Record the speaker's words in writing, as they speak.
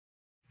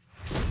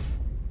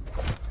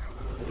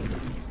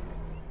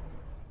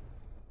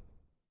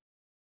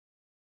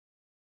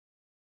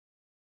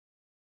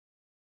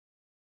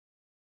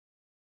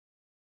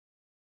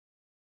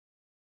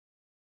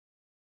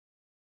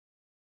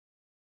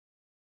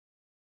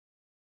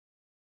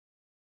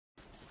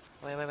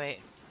Wait, wait, wait.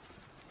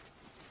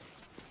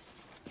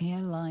 Here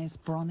lies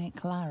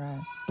Bronick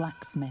Larrow,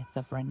 blacksmith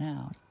of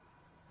renown.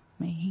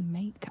 May he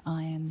make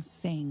iron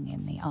sing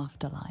in the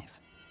afterlife.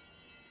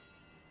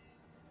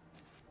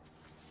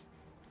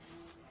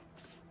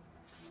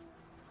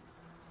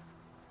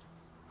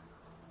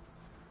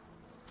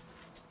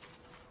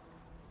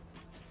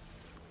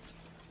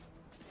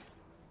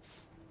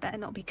 Better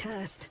not be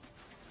cursed.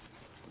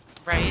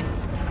 Right.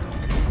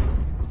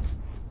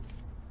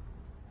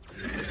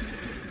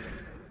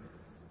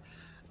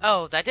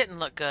 Oh, that didn't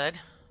look good.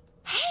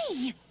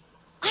 Hey!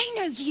 I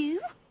know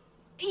you!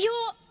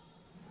 You're...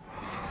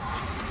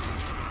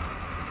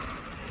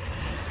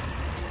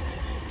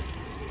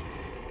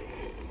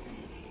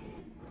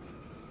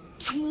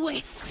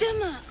 Twist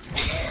 'em up!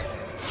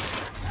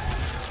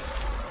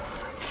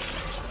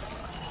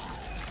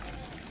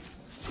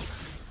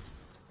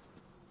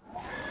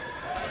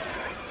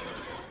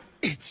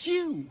 It's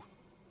you!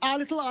 Our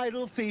little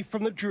idol thief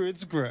from the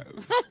Druid's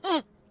Grove.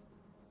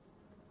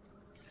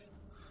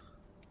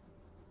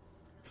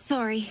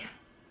 Sorry.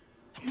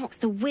 It knocks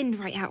the wind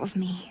right out of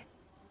me.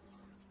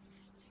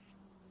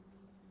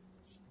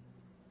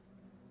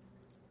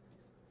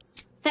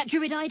 That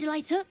druid idol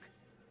I took?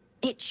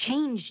 It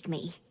changed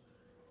me.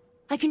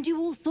 I can do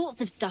all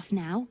sorts of stuff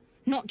now,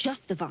 not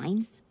just the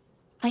vines.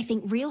 I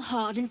think real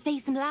hard and say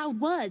some loud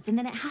words and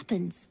then it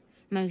happens.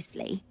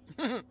 Mostly.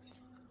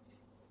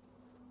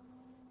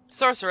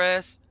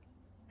 Sorceress.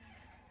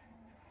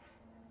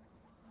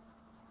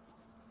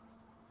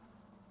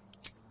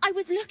 I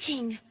was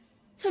looking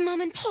for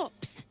Mum and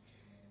Pops.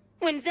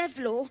 When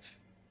Zevlor...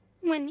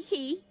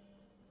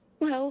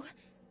 Well,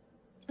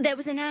 there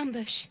was an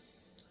ambush.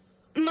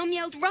 Mum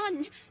yelled,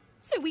 "Run!"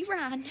 So we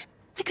ran.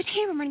 I could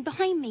hear him running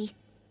behind me.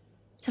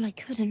 Till I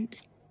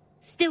couldn't.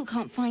 Still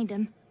can't find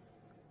him.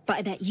 But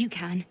I bet you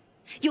can.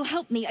 You'll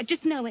help me, I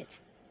just know it.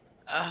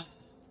 Oh,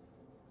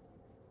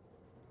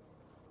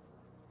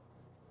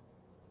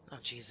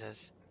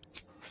 Jesus.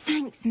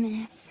 Thanks,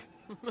 miss.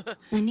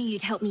 I knew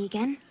you'd help me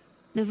again.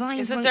 The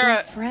vines Isn't won't there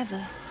last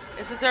forever.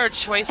 Isn't there a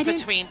choice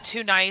between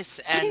too nice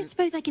and I don't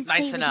suppose I can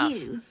nice stay enough?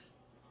 with you.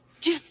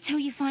 Just till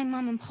you find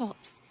Mum and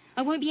Pops.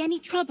 I won't be any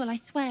trouble, I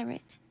swear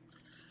it.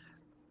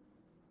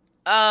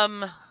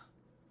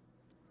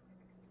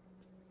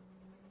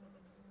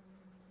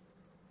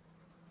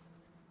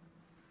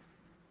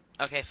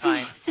 Okay,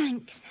 fine. Oh,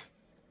 thanks.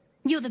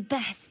 You're the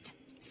best.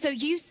 So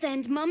you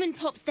send Mum and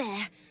Pops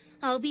there.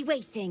 I'll be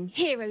waiting,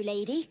 hero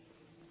lady.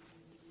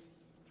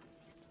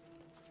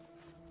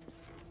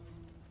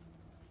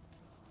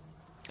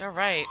 All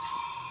right.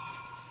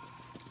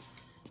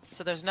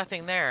 So there's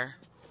nothing there.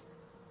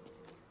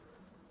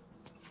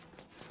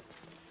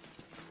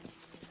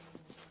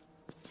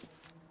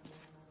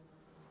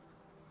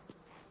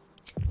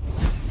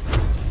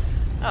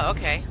 Oh,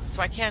 okay.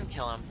 So I can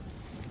kill him.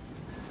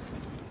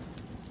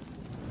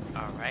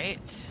 All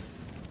right.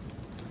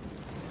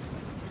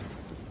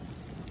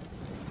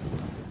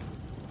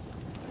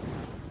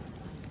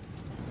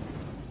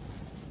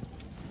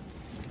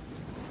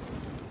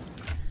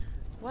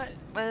 What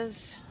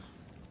was...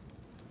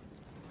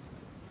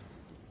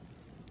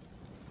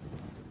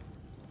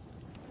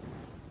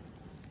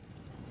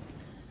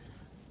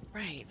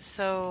 Right,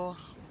 so...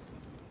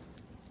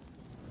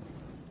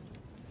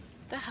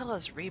 What the hell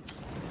is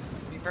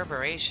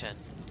reverberation?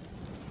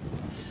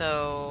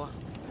 So...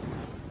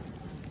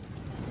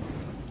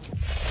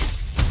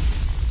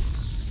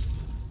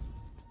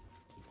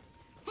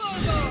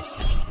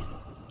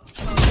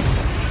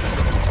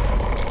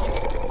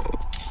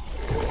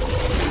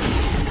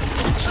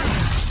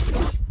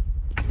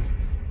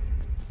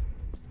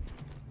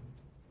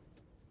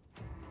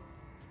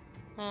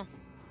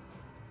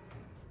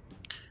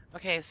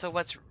 Okay, so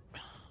what's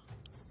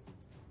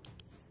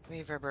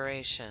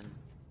reverberation?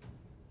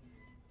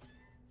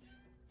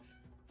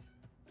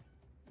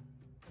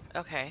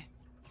 Okay.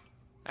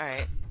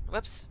 Alright.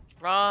 Whoops.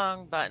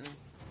 Wrong button.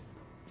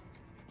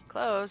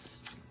 Close.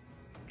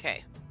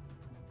 Okay.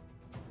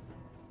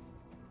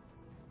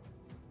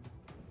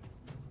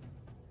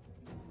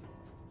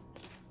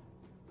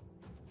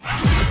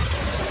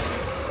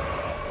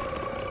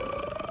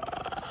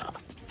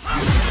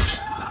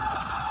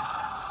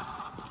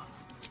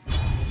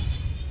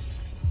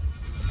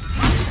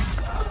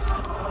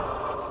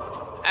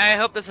 I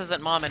hope this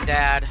isn't Mom and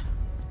Dad.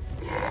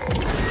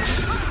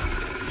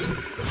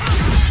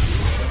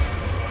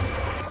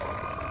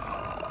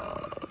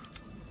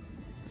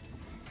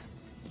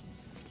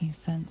 You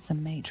sense a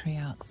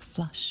matriarch's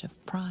flush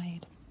of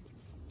pride.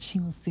 She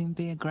will soon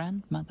be a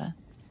grandmother,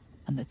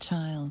 and the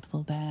child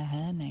will bear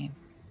her name.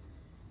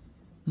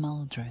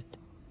 Maldred.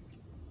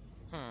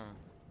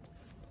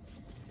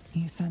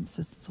 You sense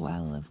a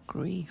swell of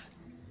grief.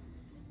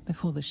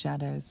 Before the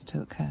shadows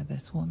took her,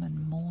 this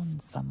woman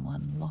mourned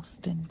someone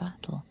lost in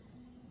battle.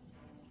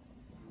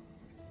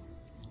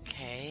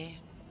 Okay.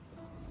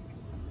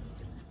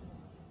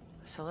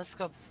 So let's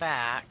go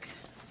back.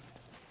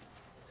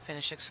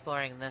 Finish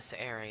exploring this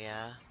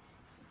area.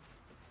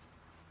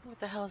 What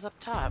the hell is up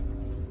top?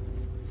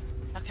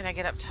 How can I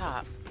get up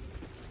top?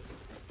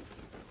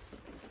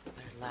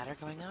 ladder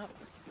going up?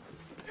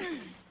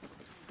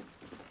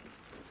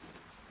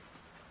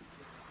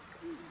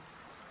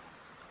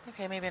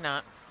 Okay, maybe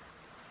not.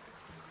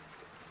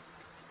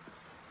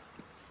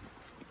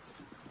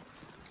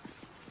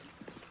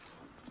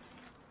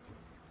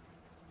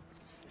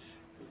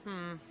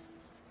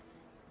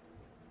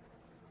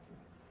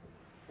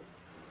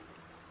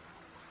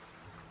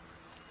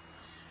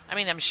 I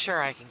mean, I'm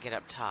sure I can get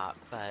up top,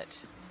 but...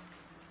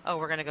 Oh,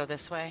 we're gonna go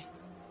this way?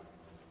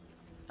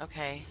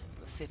 Okay,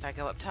 let's see if I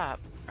go up top.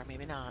 Or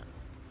maybe not.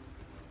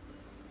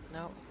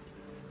 Nope.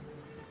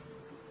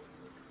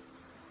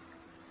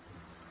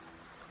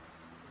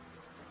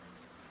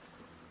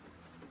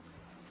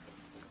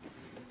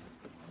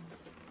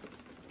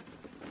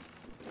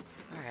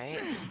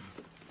 Alright.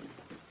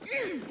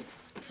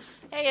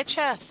 Hey, a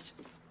chest!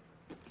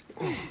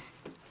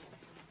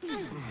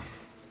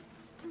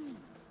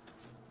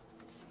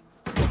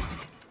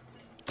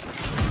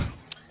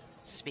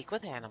 Speak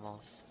with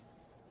animals.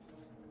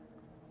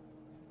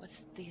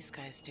 What's these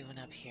guys doing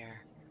up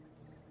here?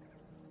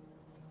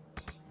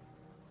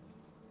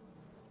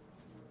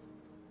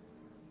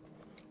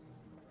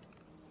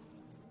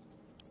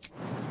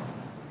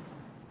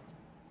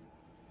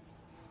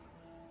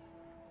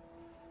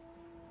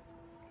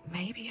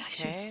 Maybe I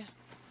should... Okay.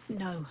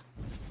 No.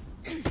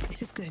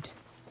 This is good.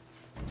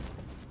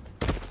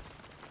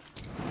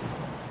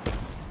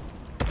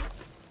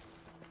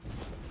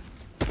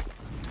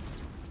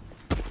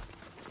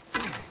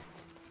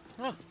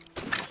 Huh.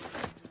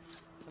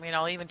 I mean,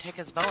 I'll even take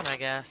his bone, I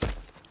guess.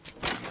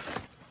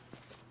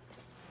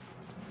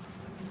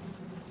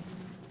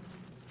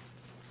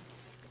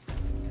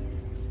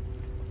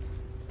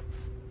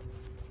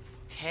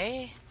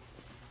 Okay.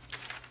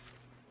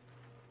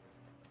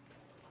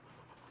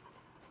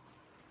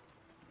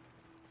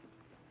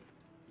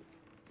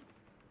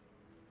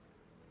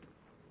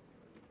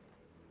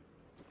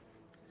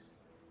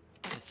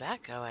 Where does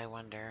that go, I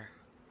wonder?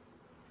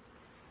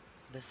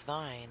 This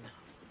vine.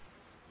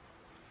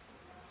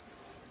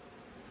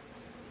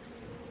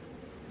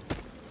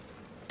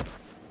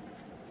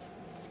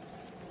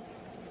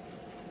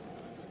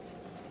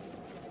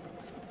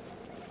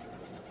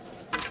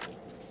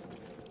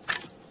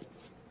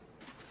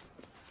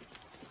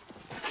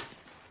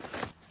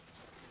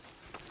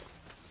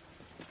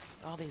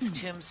 All these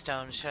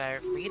tombstones, should I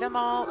read them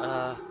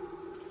all?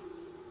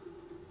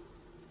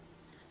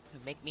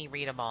 Make me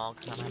read them all,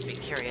 because I'm going to be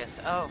curious.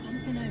 Oh.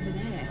 Something over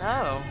there.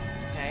 Oh,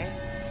 okay.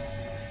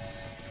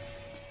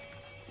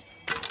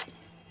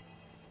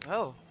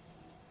 Oh.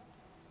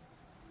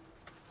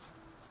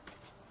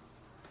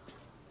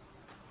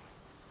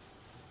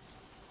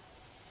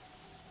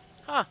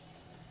 Huh.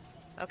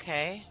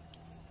 Okay.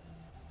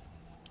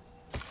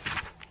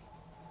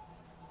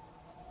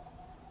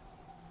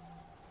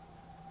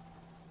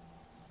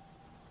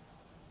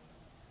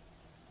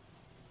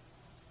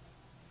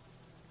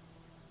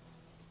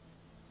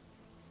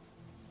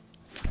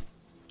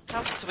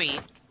 How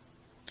sweet.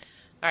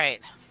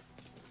 Alright.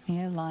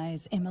 Here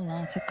lies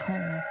Immolata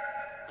Cole.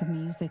 The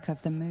music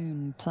of the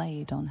moon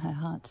played on her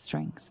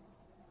heartstrings.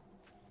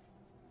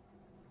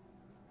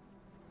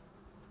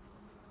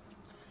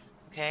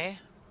 Okay.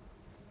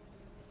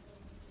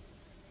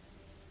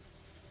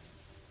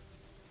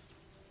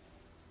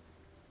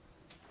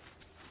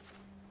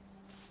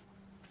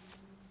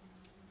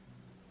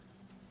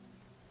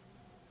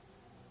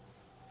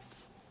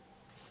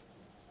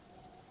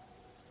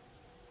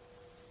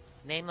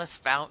 Nameless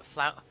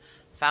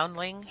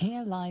foundling.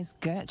 Here lies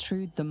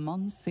Gertrude the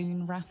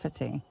Monsoon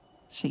Rafferty.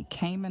 She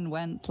came and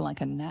went like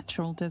a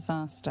natural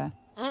disaster.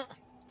 I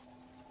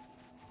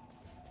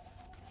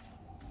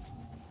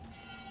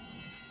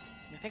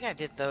think I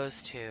did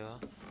those two.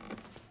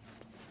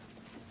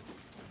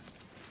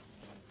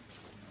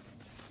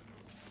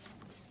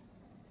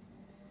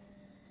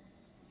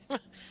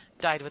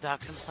 Died without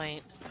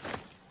complaint.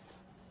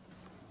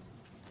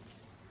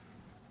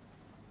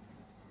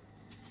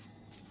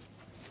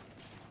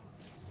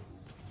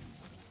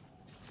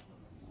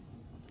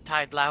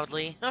 Tied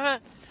loudly.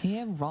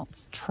 Here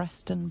rots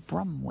Treston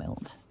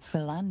Brumwilt,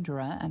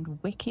 philanderer and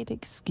wicked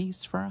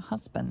excuse for a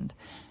husband.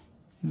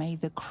 May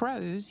the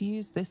crows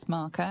use this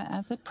marker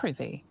as a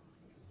privy.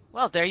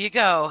 Well, there you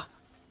go.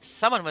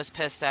 Someone was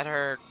pissed at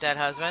her dead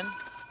husband.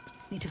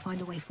 Need to find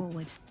a way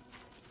forward.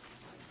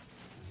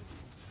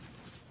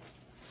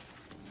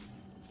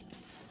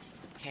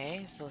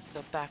 Okay, so let's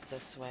go back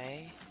this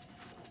way.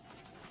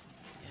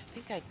 I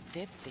think I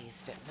did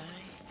these, didn't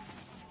I?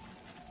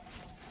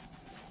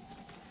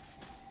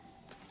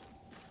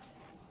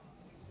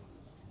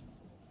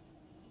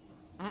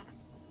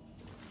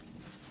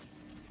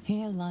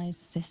 Here lies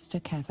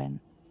Sister Kevin.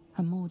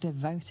 A more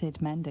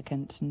devoted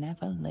mendicant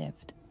never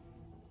lived.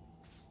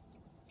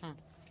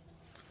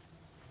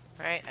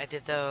 Right, I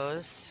did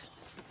those.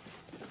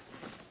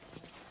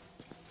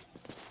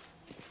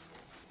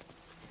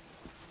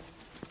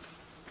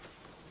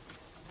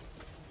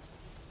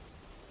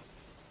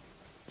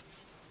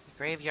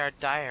 Graveyard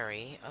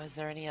Diary. Oh, is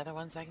there any other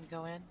ones I can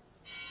go in?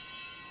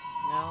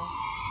 No?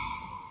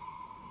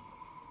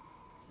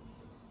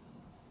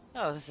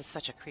 Oh, this is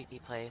such a creepy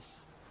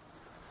place.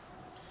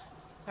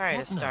 Alright,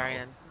 What now?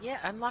 Astarion. Yeah,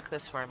 unlock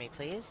this for me,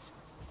 please.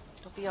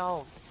 Don't be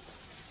all...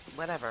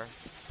 whatever.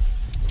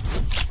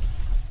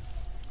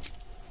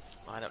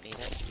 Oh, I don't need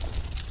it.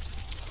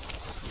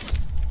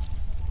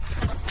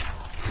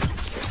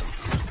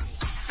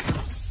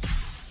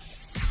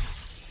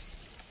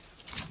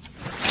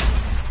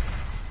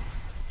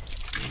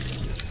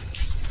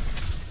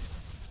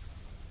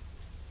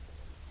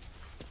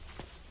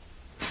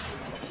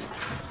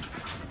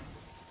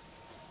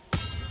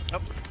 Oh,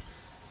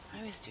 I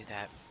always do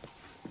that.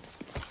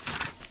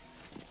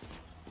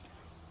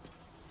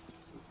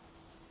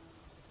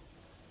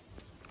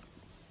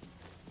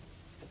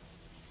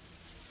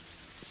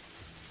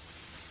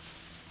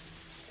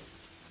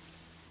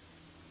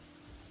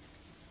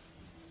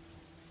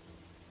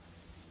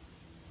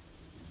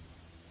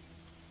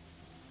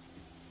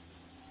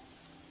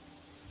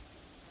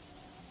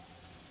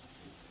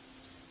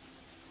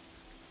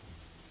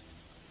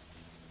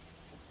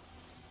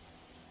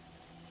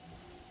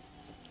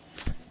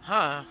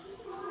 Huh.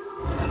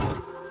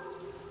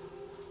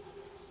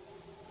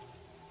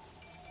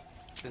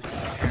 Boots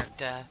of apparent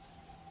death.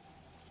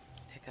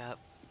 Pick up.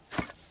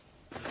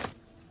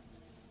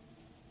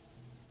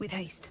 With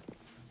haste.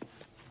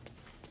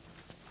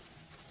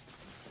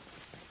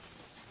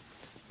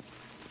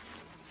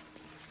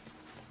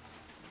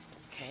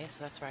 Okay,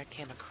 so that's where I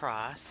came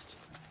across.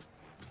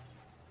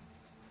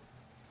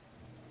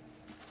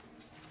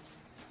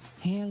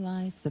 Here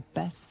lies the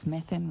best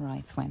smith in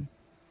Rythwin.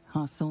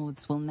 Our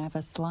swords will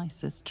never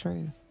slice as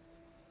true.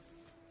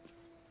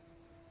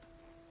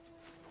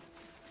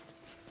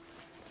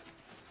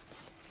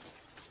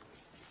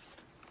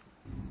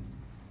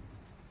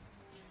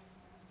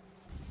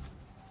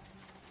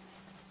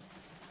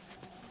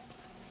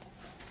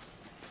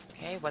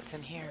 Okay, what's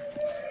in here?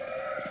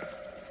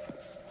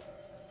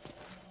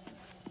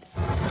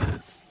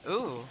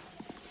 Ooh.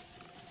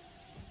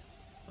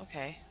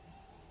 Okay.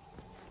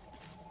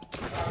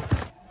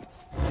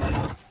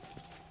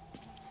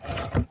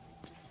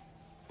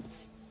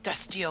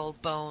 Dusty old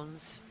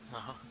bones.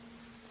 Uh-huh.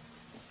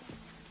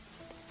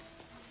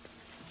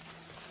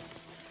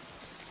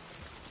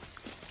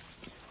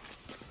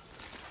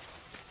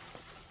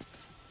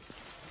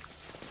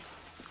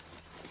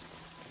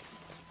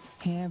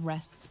 Here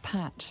rests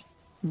Patch,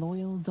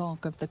 loyal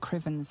dog of the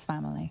Crivens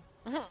family,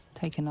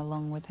 taken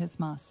along with his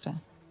master.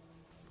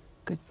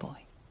 Good boy.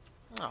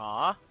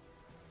 Aw.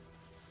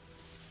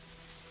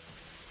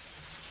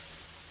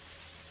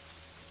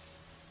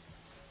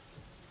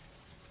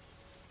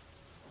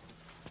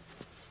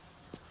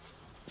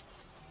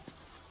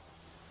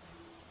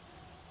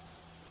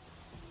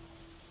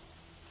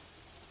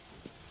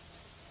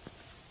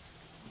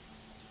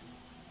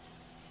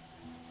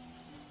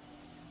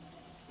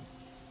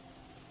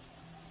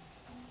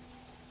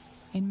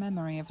 In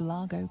memory of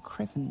Largo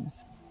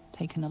Crivens,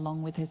 taken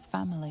along with his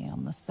family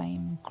on the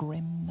same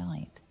grim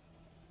night.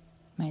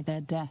 May their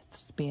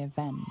deaths be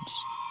avenged.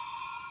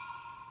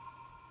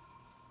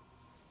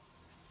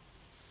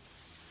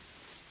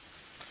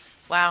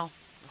 Wow.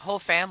 Whole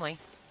family.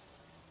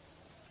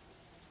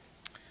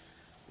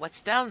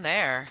 What's down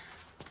there?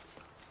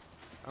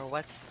 Or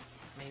what's...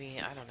 maybe,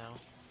 I don't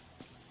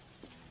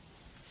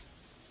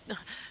know.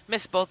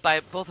 Missed both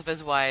by both of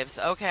his wives.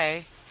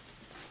 Okay.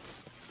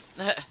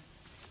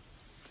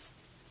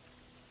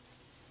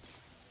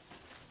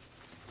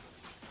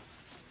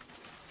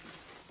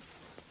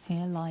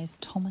 Here lies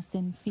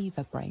Thomasin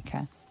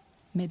Feverbreaker,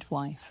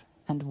 midwife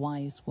and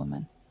wise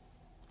woman.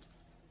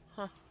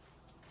 Huh.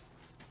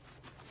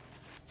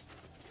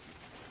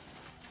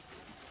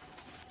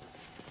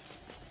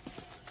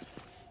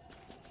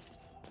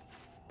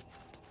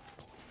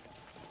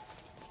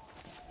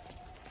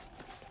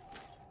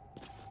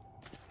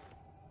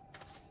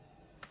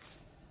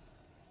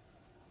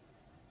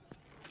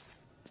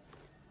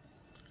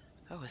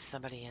 Oh, is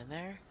somebody in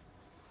there?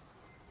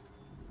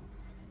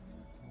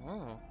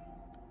 Oh.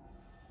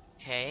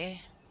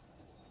 Okay.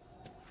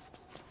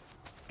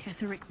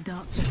 Ketheric's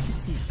dark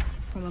justices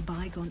from a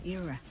bygone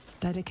era.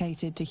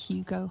 Dedicated to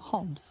Hugo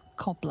Hobbs,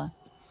 cobbler.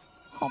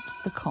 Hobbs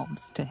the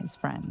Cobbs to his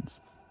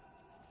friends.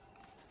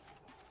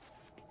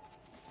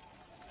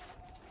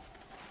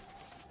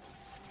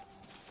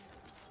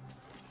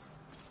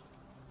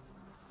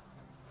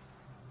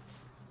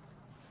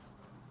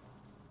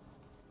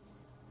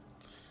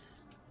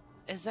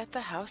 Is that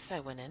the house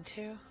I went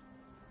into?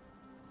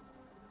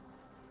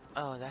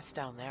 Oh, that's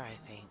down there, I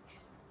think.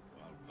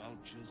 While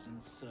vultures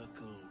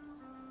encircle,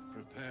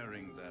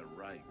 preparing their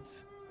right.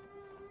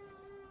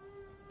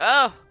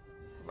 Oh!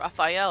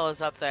 Raphael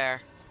is up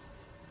there.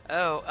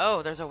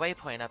 Oh, there's a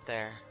waypoint up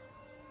there.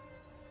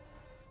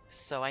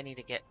 So I need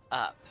to get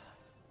up.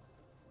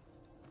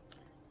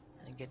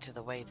 And get to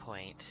the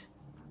waypoint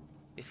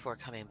before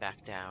coming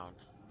back down.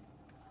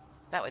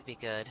 That would be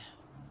good.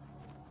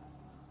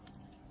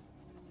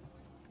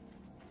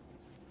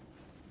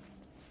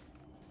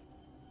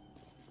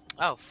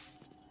 Oh,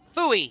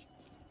 phooey!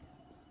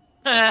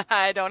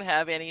 I don't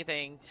have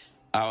anything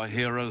Our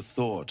hero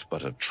thought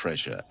but of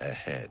treasure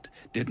ahead,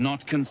 did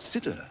not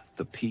consider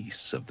the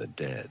peace of the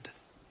dead.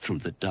 Through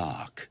the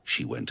dark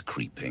she went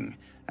creeping,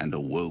 and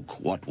awoke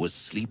what was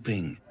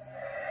sleeping.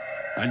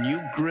 A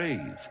new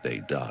grave they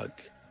dug,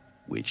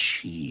 which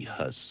she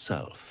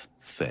herself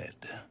fed.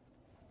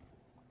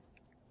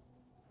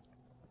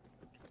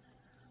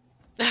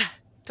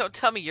 Don't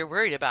tell me you're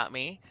worried about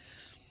me.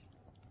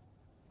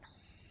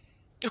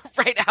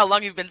 Right, how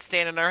long you've been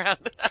standing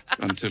around.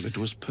 Until it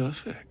was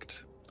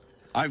perfect.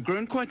 I've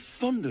grown quite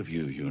fond of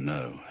you, you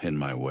know, in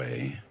my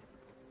way.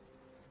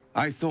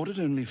 I thought it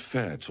only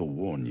fair to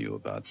warn you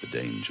about the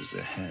dangers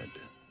ahead.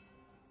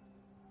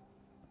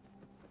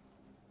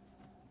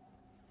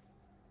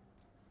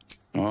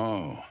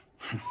 Oh,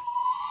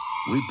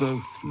 we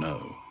both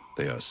know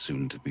they are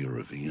soon to be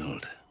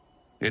revealed.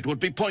 It would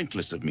be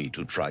pointless of me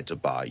to try to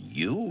bar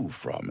you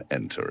from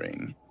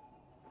entering.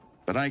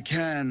 But I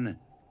can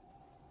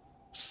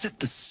set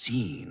the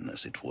scene,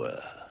 as it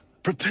were.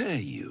 Prepare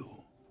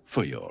you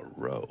for your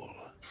role.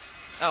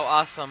 Oh,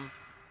 awesome.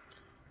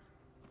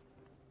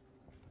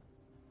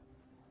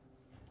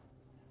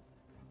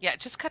 Yeah,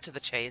 just cut to the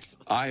chase.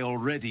 I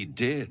already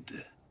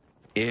did.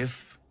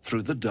 If,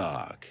 through the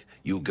dark,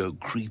 you go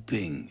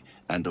creeping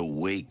and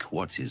awake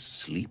what is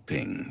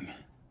sleeping,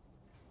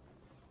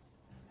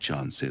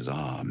 chances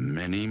are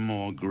many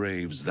more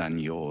graves than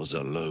yours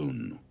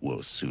alone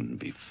will soon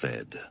be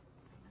fed.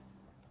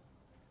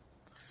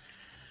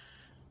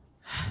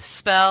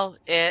 Spell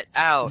it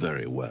out.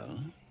 Very well.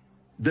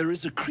 There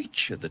is a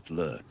creature that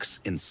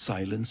lurks in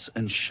silence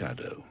and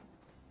shadow.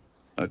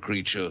 A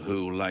creature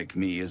who, like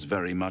me, is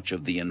very much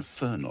of the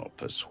infernal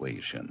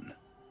persuasion.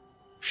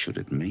 Should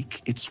it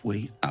make its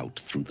way out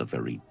through the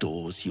very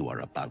doors you are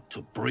about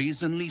to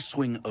brazenly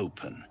swing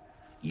open,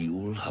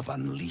 you'll have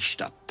unleashed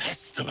a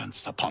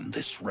pestilence upon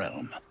this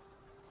realm.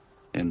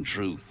 In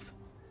truth,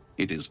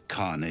 it is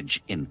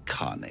carnage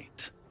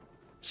incarnate.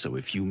 So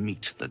if you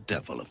meet the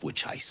devil of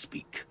which I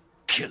speak,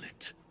 kill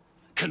it.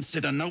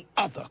 Consider no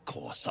other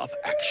course of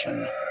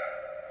action.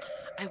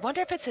 I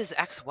wonder if it's his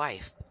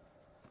ex-wife.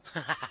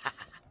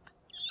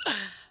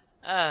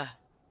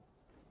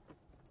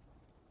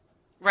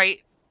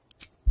 Right.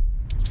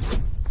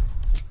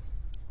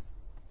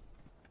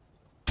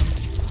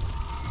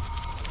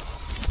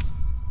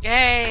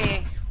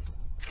 Yay!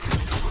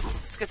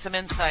 Let's get some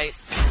insight.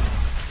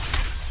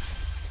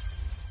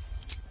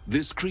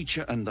 This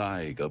creature and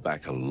I go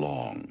back a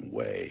long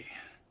way.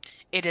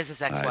 It is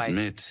his I ex-wife.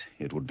 admit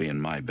it would be in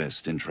my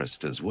best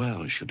interest as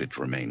well should it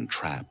remain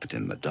trapped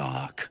in the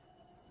dark.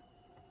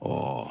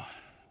 Or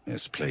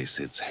misplace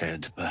its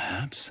head,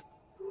 perhaps.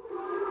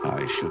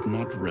 I should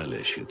not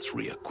relish its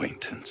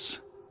reacquaintance.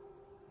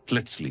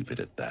 Let's leave it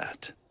at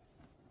that.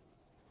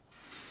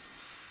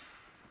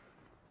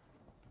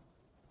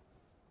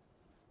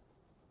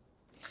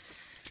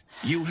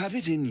 You have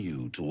it in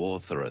you to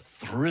author a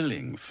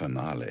thrilling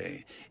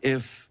finale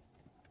if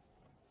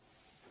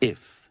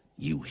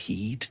you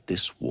heed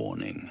this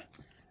warning.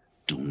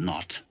 Do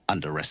not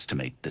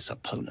underestimate this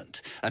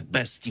opponent. At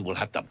best, you will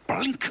have the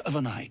blink of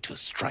an eye to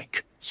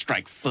strike.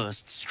 Strike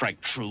first,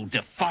 strike true,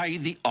 defy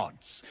the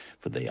odds,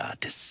 for they are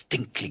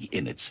distinctly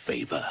in its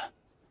favor.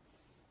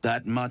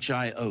 That much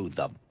I owe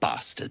the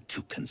bastard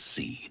to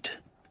concede.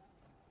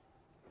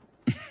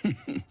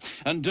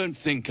 And don't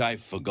think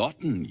I've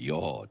forgotten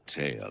your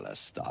tale,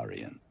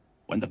 Astarion.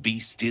 When the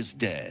beast is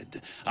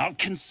dead, I'll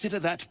consider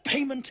that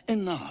payment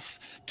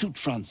enough to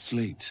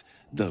translate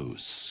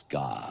those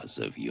scars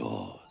of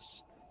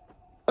yours.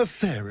 A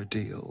fairer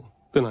deal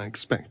than I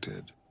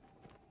expected.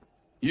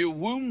 You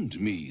wound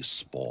me,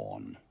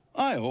 Spawn.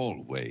 I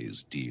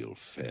always deal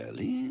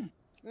fairly.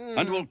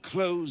 And we'll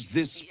close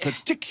this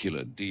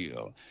particular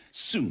deal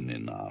soon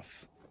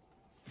enough.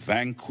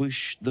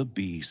 Vanquish the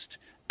beast,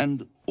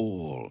 and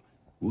all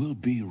will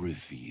be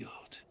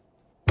revealed.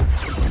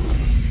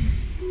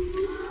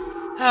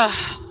 Rafa.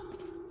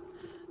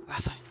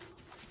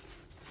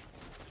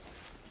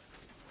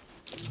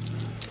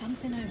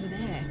 Something over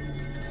there.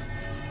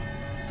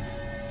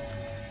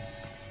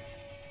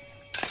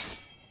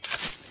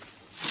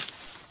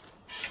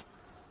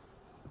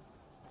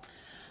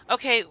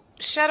 Okay,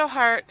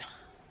 Shadowheart.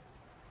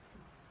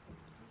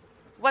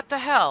 What the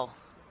hell?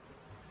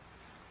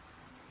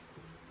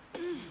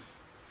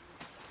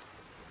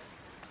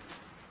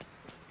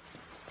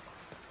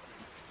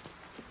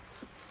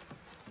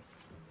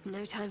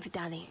 No time for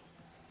dallying.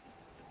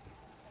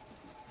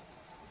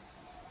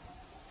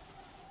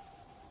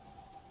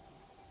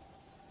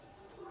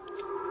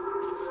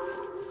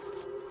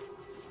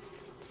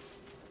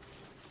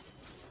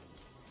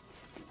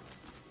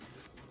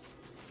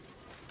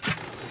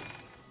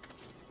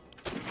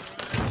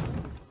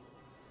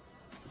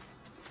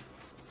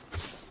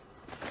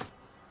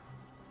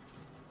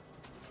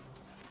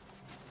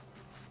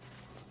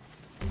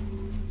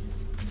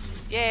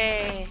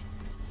 Yay!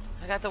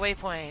 I got the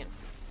waypoint.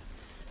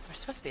 There's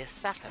supposed to be a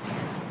sack up here.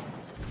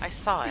 I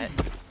saw it.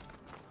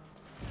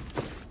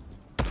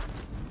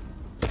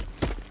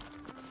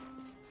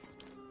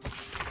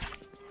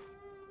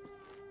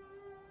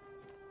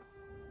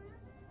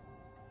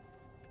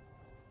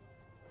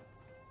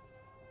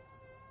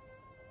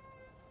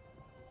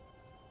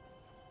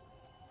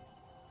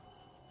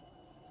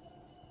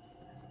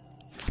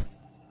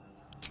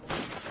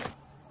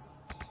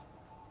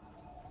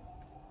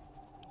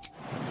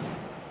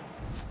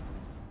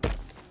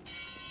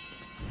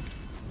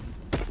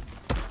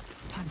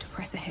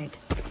 Guess ahead.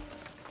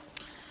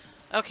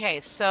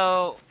 Okay,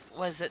 so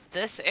was it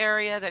this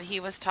area that he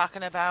was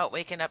talking about,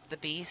 waking up the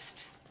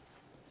beast?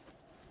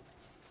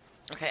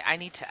 Okay, I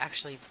need to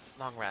actually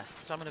long rest,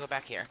 so I'm gonna go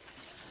back here.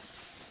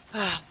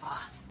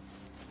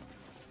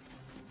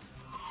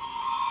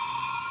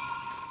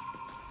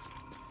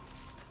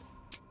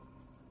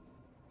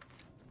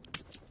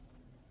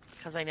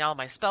 Because I need all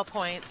my spell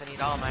points, I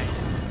need all my,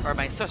 or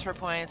my sorcerer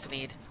points, I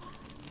need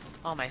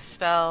all my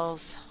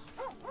spells.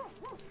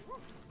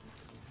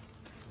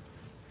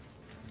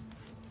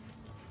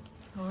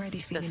 Already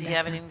feeling Does he better.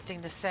 have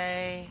anything to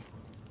say?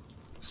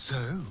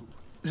 So,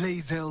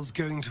 Lae'zel's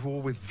going to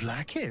war with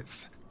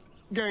Vlaakith?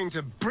 Going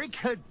to break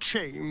her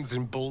chains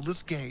in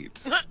Baldur's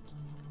Gate?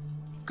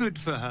 Good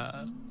for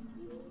her.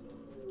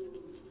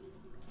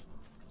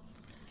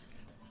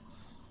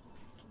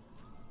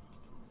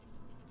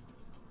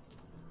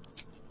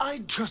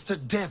 I'd trust a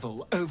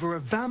devil over a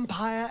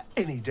vampire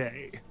any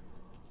day.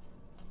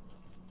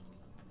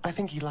 I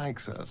think he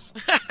likes us.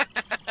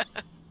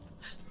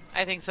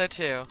 I think so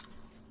too.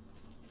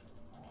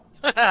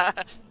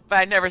 But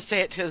I never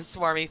say it to his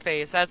swarmy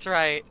face, that's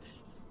right.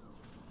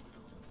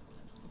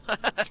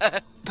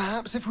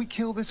 Perhaps if we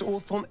kill this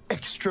Orthon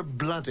extra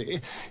bloody,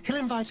 he'll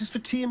invite us for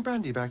tea and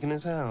brandy back in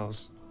his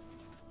house.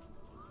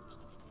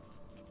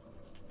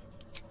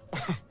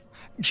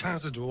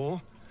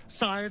 Cazador,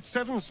 sired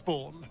 7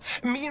 spawn.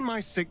 Me and my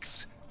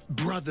 6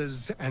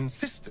 brothers and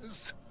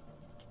sisters.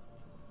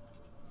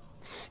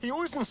 He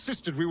always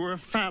insisted we were a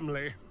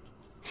family,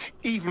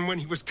 even when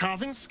he was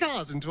carving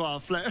scars into our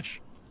flesh.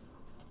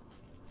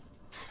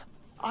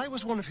 I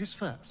was one of his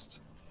first.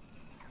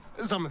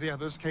 Some of the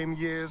others came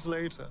years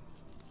later.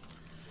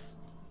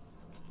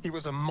 He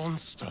was a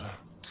monster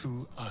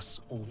to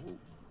us all,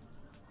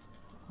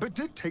 but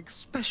did take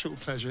special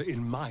pleasure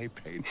in my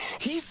pain.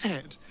 He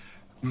said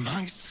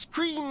my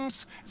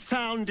screams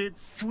sounded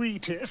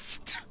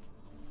sweetest.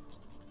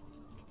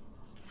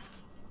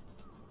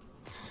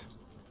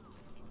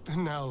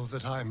 Now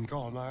that I'm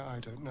gone, I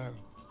don't know.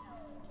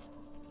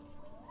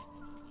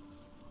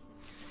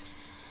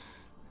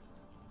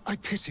 I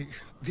pity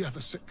the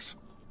other 6.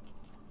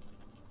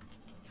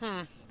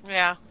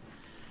 Yeah.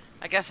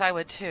 I guess I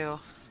would too.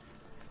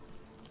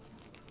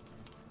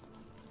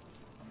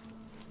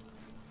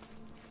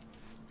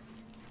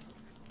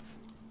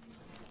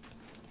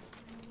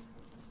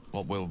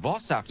 What will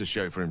Voss have to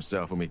show for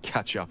himself when we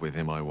catch up with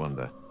him, I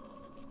wonder?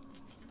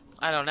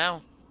 I don't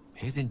know.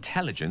 His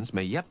intelligence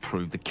may yet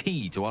prove the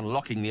key to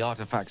unlocking the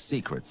artifact's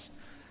secrets.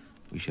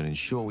 We should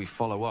ensure we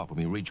follow up when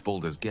we reach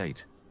Baldur's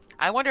Gate.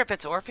 I wonder if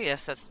it's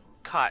Orpheus that's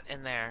caught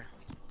in there.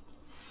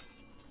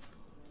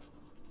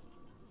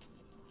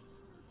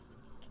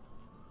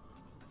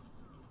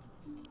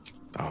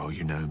 Oh,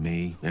 you know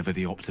me, ever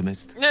the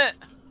optimist. Nyeh.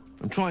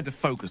 I'm trying to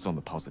focus on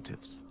the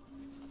positives.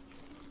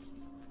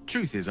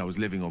 Truth is, I was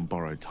living on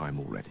borrowed time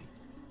already.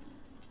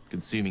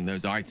 Consuming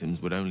those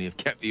items would only have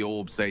kept the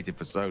orb sated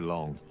for so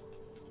long.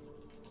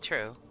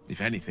 True.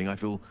 If anything, I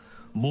feel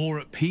more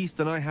at peace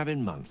than I have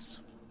in months.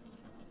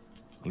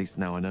 At least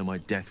now I know my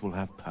death will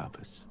have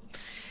purpose.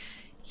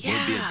 It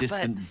won't be a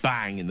distant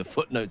bang in the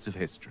footnotes of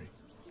history.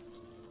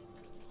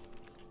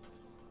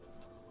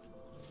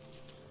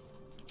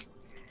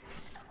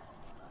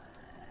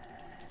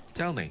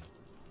 Tell me,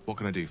 what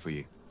can I do for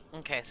you?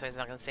 Okay, so he's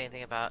not going to say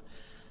anything about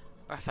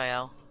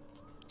Raphael.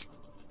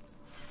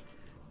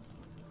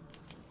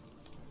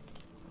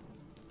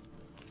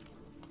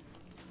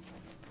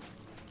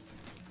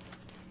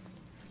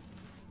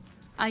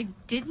 I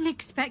didn't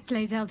expect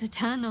Lae'zel to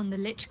turn on the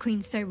Lich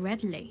Queen so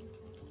readily.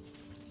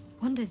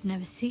 Wonders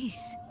never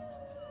cease.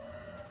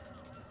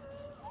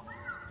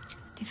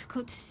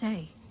 Difficult to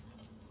say.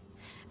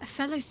 A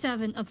fellow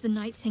servant of the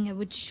Night Singer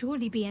would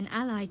surely be an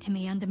ally to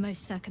me under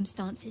most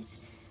circumstances.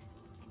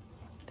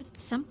 But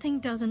something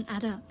doesn't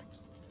add up.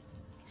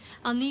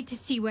 I'll need to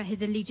see where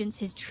his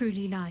allegiances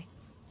truly lie.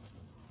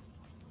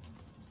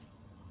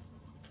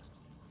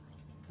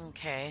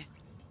 Okay.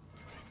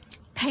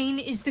 Pain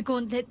is the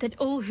gauntlet that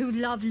all who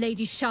love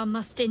Lady Shah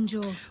must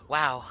endure.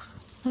 Wow.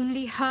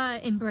 Only her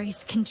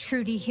embrace can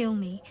truly heal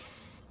me.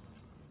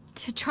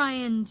 To try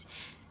and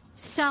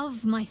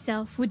salve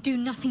myself would do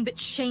nothing but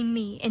shame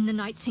me in the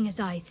Night Singer's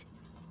eyes.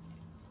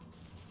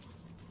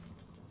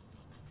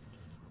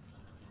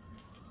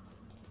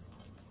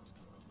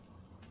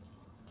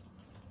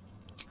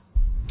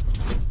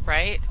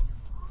 Right?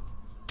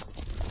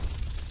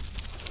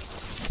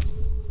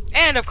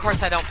 And of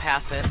course I don't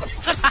pass it.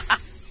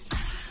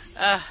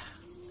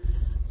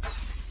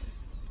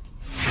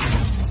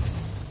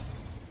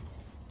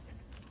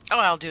 Oh,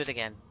 I'll do it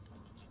again.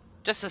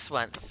 Just this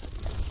once.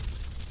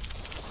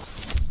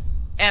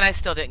 And I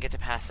still didn't get to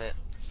pass it.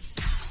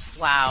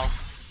 Wow.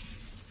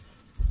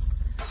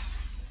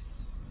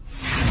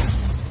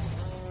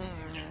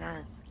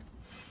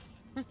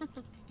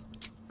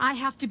 I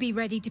have to be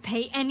ready to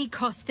pay any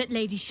cost that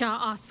Lady Shah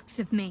asks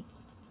of me.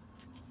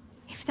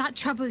 If that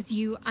troubles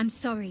you, I'm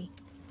sorry.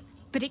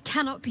 But it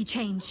cannot be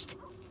changed.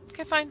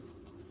 Okay, fine.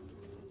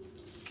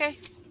 Okay.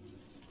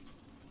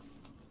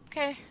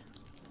 Okay.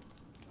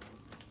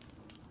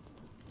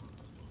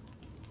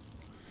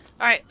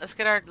 Alright, let's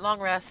get our long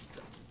rest.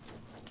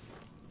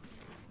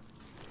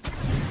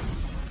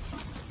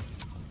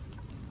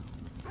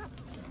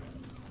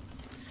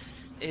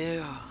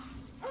 Ew.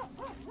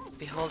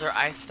 Beholder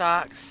eye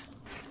stalks.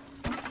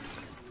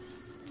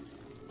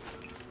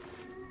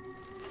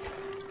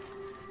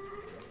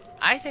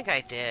 I think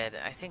I did.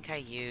 I think I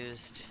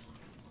used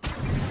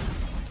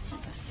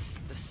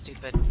the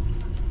stupid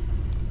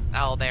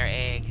owlbear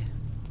egg.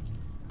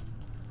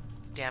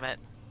 Damn it.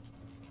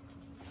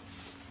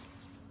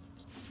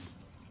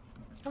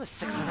 That was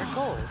 600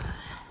 gold.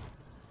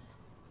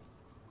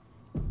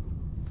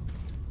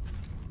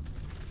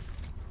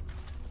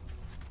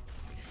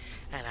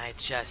 And I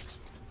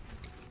just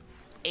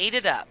ate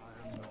it up.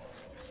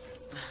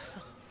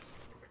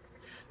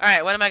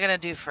 Alright, what am I gonna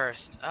do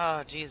first?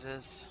 Oh,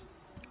 Jesus.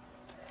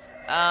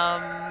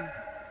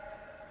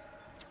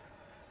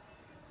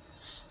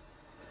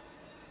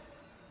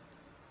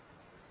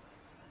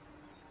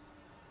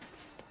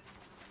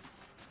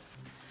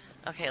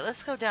 Okay,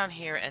 let's go down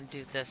here and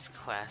do this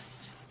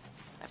quest.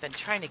 I've been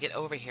trying to get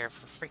over here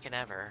for freaking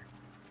ever.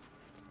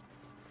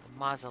 The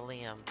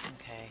mausoleum.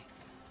 Okay.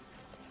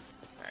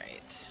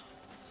 Alright.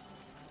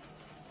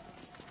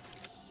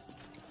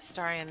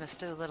 Starion, let's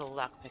do a little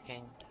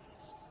lockpicking.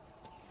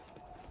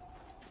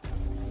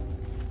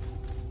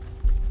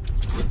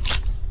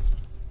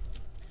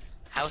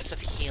 House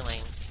of Healing.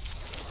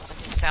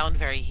 Doesn't sound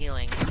very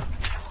healing.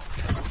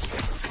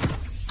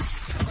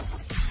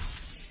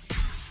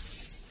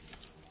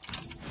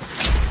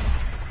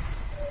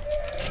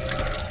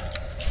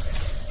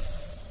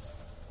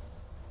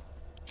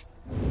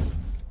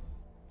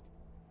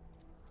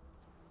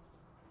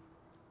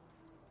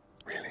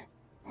 Really?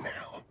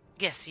 Now?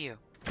 Yes, you.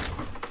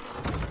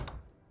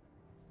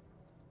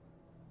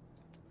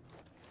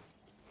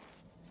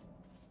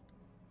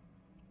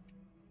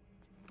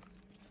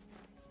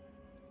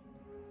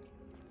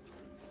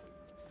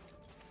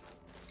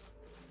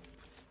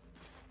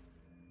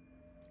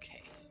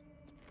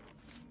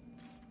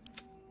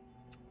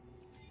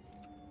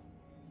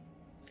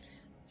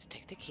 Let's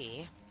take the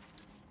key.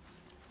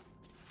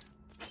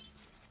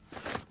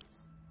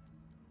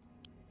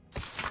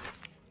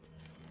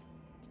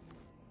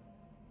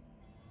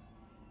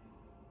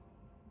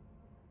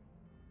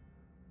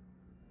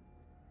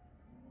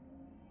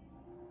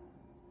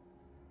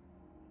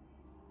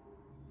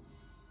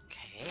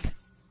 Okay.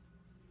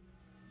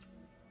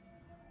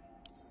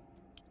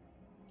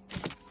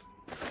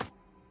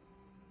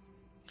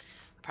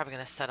 Probably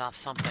gonna set off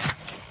something.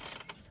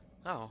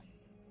 Oh.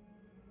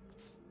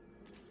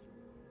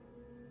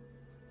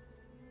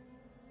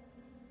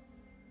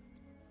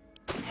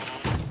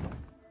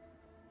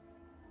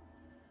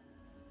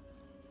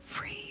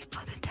 Free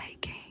for the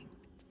taking.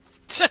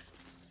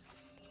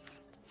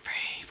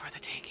 Free for the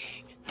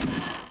taking.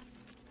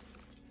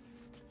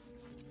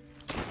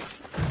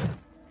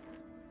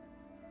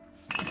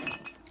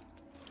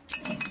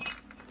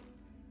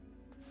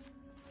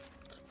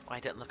 Oh, I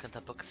didn't look at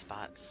the book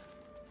spots.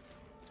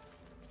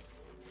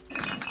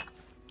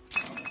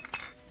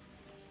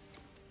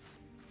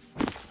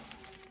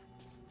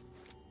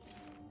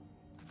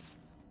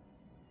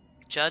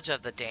 Judge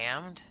of the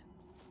Damned?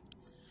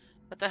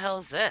 What the hell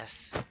is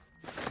this?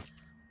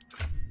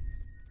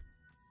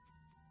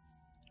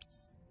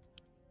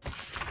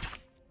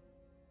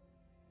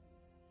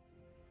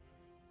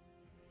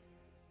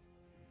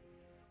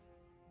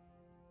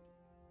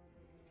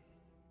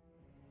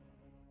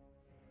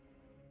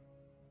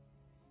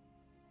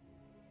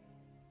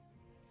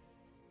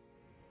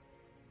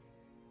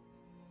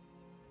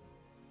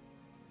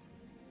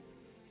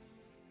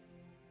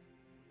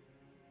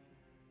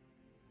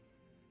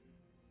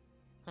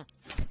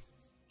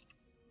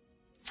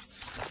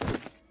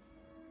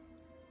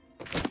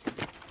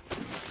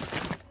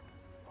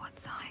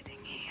 What's hiding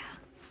here?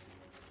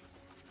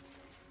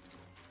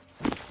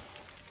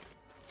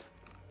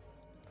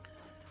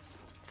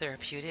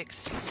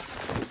 Therapeutics?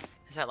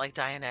 Is that like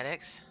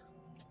Dianetics?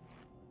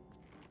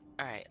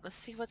 Alright, let's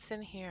see what's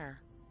in here.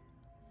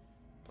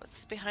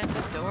 What's behind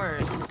the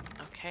doors?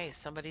 Okay,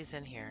 somebody's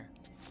in here.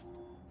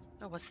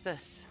 Oh, what's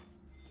this?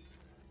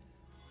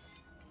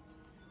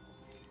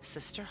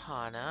 Sister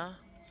Hannah.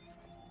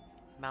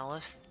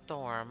 Malice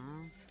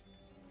Thorm.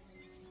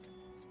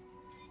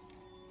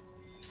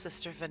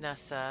 Sister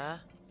Vanessa.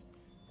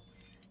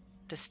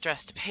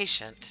 Distressed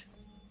patient.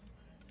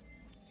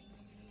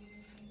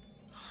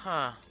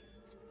 Huh.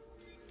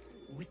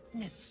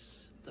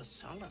 Witness the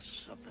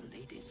solace of the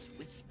lady's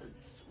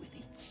whispers with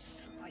each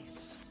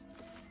slice.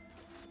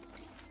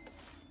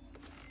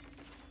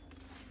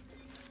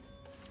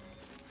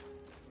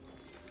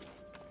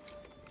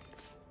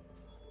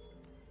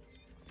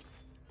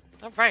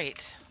 All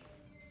right.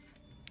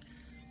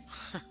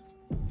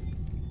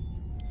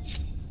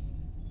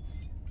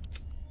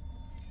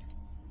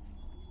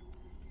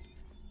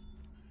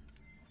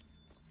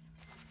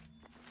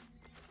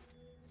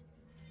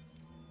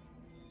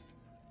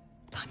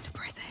 Time to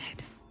press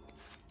ahead.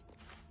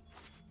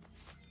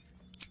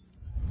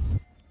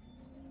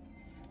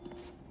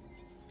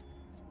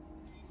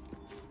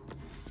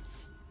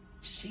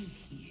 See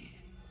here.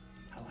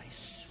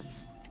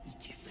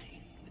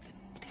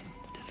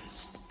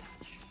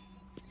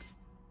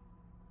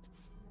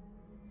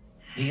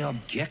 The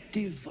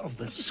objective of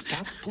the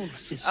Scalpel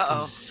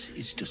Sisters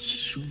is to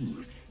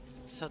soothe.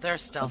 So they're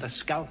still. For the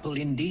scalpel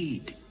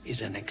indeed is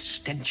an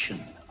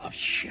extension of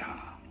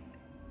Shah.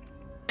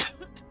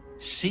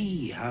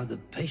 See how the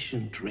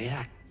patient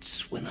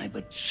reacts when I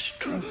but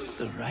stroke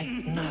the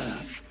right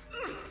nerve.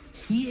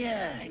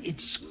 Hear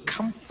its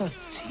comfort,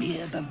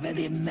 hear the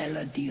very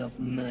melody of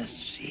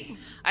mercy.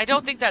 I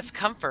don't think that's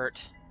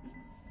comfort.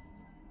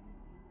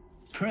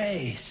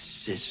 Pray,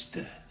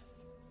 sister,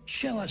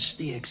 show us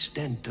the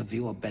extent of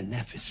your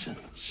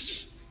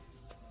beneficence.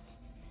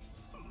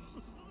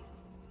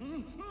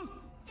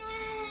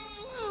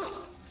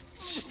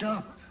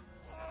 Stop.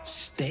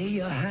 Stay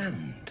your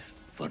hand,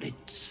 for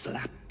it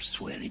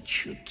slaps where it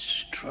should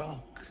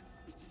stroke.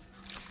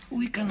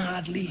 We can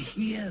hardly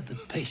hear the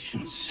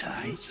patient's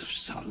sighs of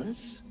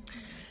solace.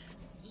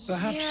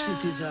 Perhaps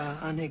it is our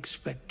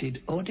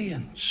unexpected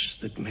audience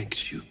that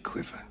makes you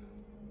quiver.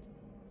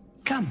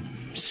 Come,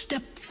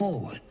 step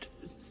forward.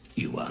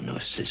 You are no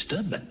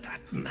sister, but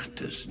that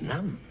matters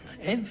none.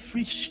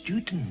 Every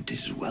student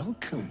is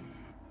welcome.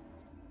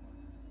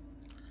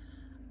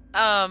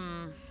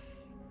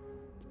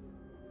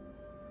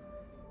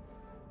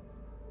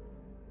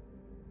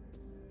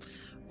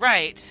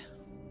 Right.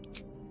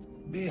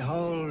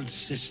 Behold,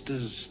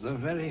 sisters, the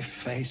very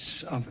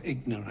face of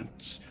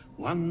ignorance.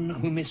 One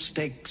who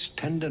mistakes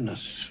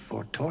tenderness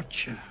for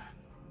torture.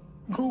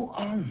 Go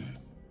on.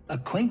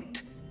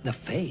 Acquaint the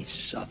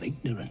face of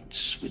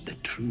ignorance with the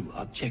true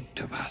object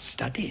of our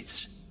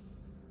studies.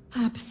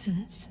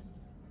 Absence.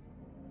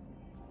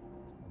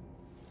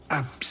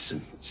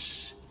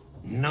 Absence.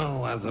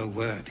 No other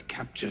word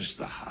captures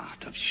the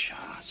heart of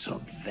Shah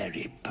so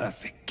very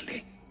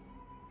perfectly.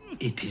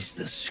 It is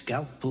the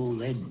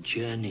scalpel-led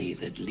journey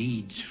that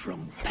leads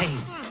from pain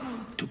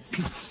to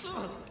peace.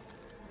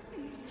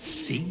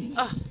 See?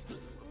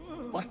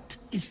 What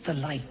is the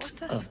light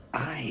of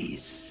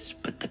eyes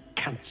but the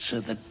cancer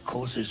that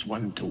causes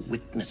one to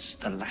witness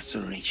the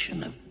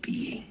laceration of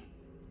being?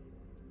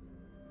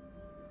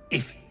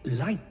 If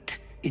light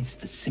is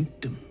the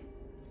symptom,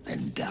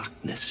 then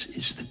darkness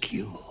is the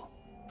cure.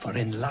 For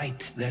in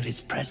light there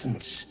is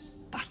presence,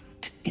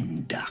 but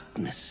in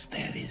darkness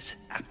there is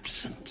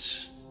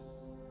absence.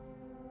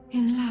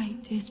 In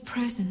light is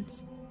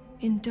presence,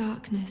 in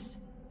darkness,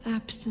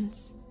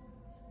 absence.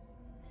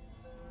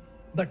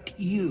 But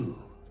you,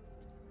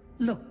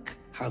 look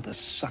how the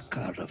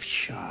succor of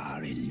Shah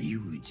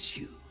eludes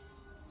you.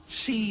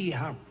 See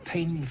how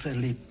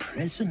painfully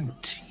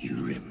present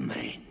you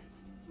remain.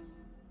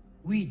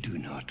 We do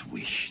not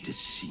wish to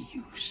see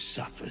you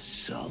suffer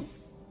so.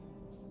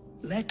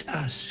 Let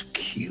us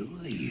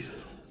cure you.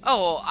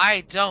 Oh,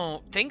 I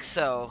don't think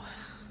so.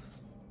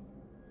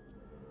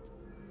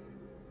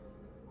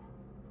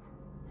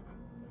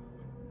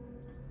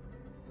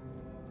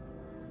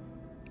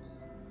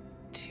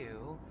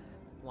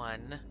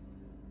 One.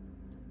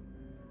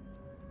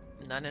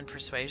 None in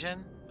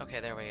persuasion? Okay,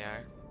 there we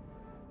are.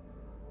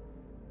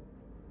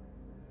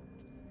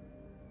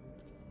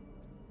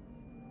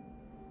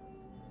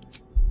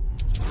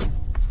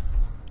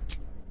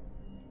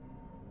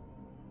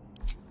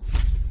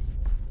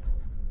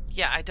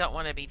 Yeah, I don't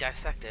want to be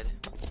dissected.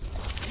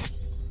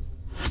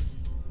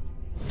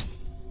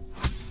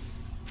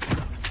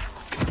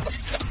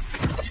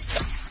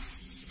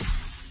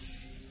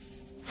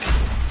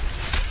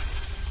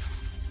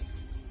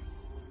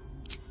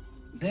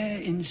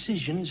 Their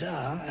incisions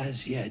are,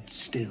 as yet,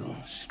 still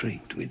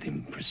straight with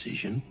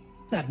imprecision.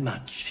 That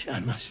much I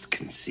must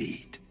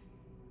concede.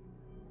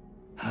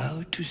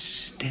 How to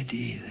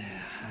steady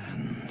their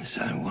hands,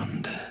 I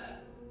wonder.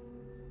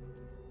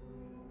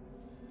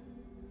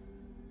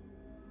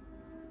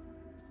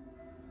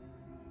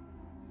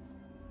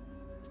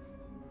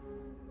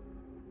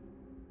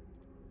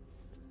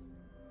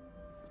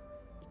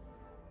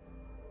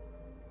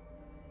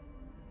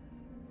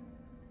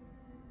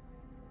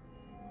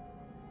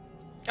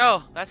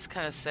 Oh, that's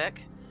kind of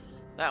sick.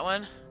 That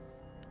one.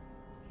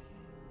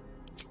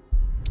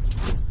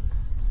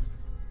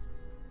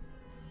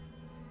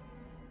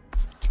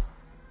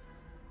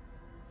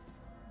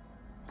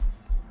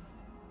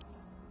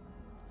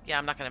 Yeah,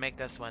 I'm not gonna make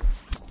this one.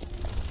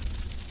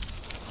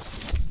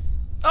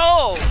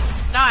 Oh,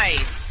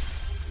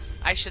 nice!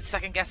 I should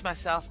second guess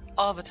myself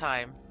all the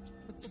time.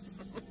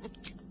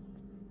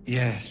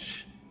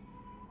 Yes.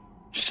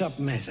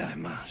 Submit I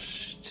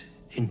must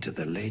into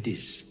the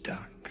lady's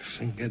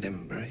dark-fingered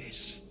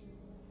embrace.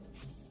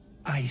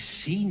 I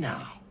see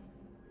now.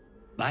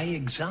 By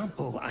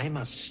example, I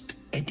must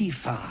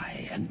edify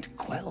and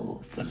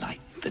quell the light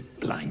that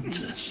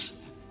blinds us.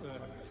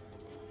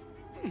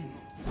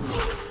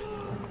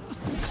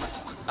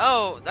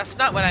 Oh, that's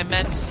not what I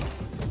meant.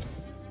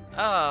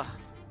 Oh.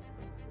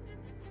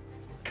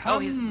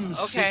 Come, he's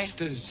okay.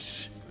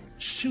 Sisters,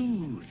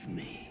 soothe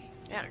me.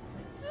 Yeah.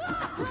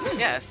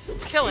 Yes,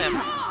 kill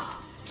him.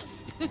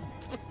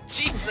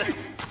 Jesus.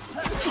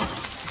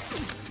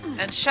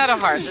 And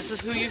Shadowheart, this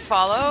is who you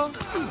follow?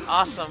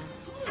 Awesome.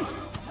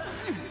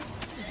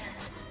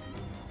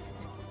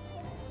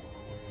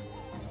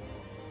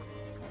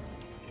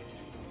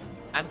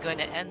 I'm going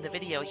to end the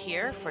video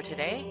here for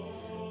today.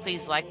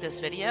 Please like this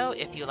video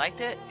if you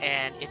liked it,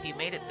 and if you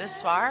made it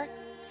this far,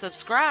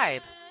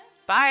 subscribe.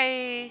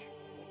 Bye!